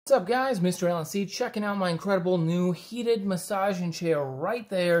What's up guys, Mr. LNC checking out my incredible new heated massaging chair right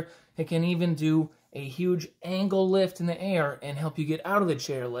there. It can even do a huge angle lift in the air and help you get out of the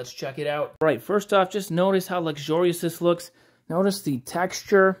chair. Let's check it out. All right, first off, just notice how luxurious this looks. Notice the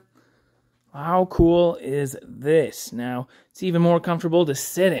texture. How cool is this? Now, it's even more comfortable to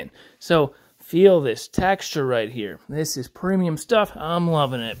sit in. So, feel this texture right here. This is premium stuff. I'm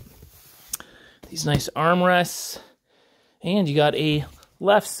loving it. These nice armrests. And you got a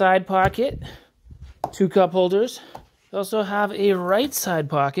left side pocket, 2 cup holders. You also have a right side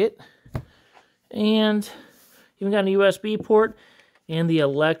pocket, and even got a USB port and the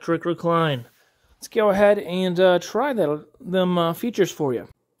electric recline. Let's go ahead and try them features for you.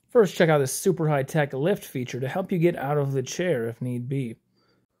 First, check out this super high-tech lift feature to help you get out of the chair if need be.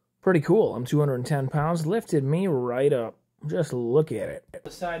 Pretty cool. I'm 210 pounds, lifted me right up. Just look at it.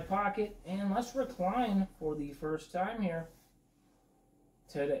 The side pocket, and let's recline for the first time here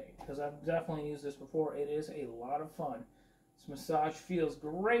today, because I've definitely used this before. It is a lot of fun. This massage feels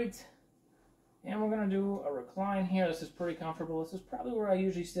great, and we're going to do a recline here. This is pretty comfortable. This is probably where I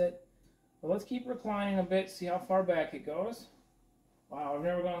usually sit, but let's keep reclining a bit, see how far back it goes. Wow, I've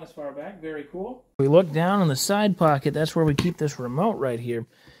never gone this far back. Very cool. We look down in the side pocket. That's where we keep this remote right here,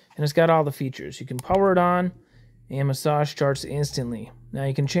 and it's got all the features. You can power it on, and massage starts instantly. Now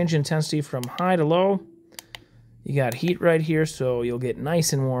you can change intensity from high to low. You got heat right here, so you'll get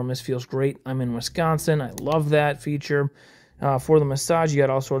nice and warm. This feels great. I'm in Wisconsin. I love that feature. For the massage, you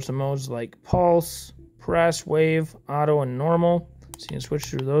got all sorts of modes like pulse, press, wave, auto, and normal. So you can switch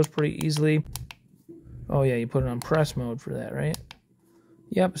through those pretty easily. Oh yeah, you put it on press mode for that, right?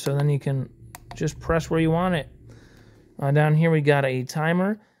 Yep, so then you can just press where you want it. Down here we got a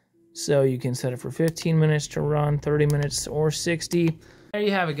timer. So you can set it for 15 minutes to run, 30 minutes, or 60. There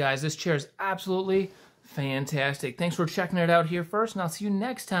you have it, guys. This chair is absolutely fantastic. Thanks for checking it out here first, and I'll see you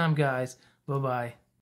next time, guys. Bye-bye.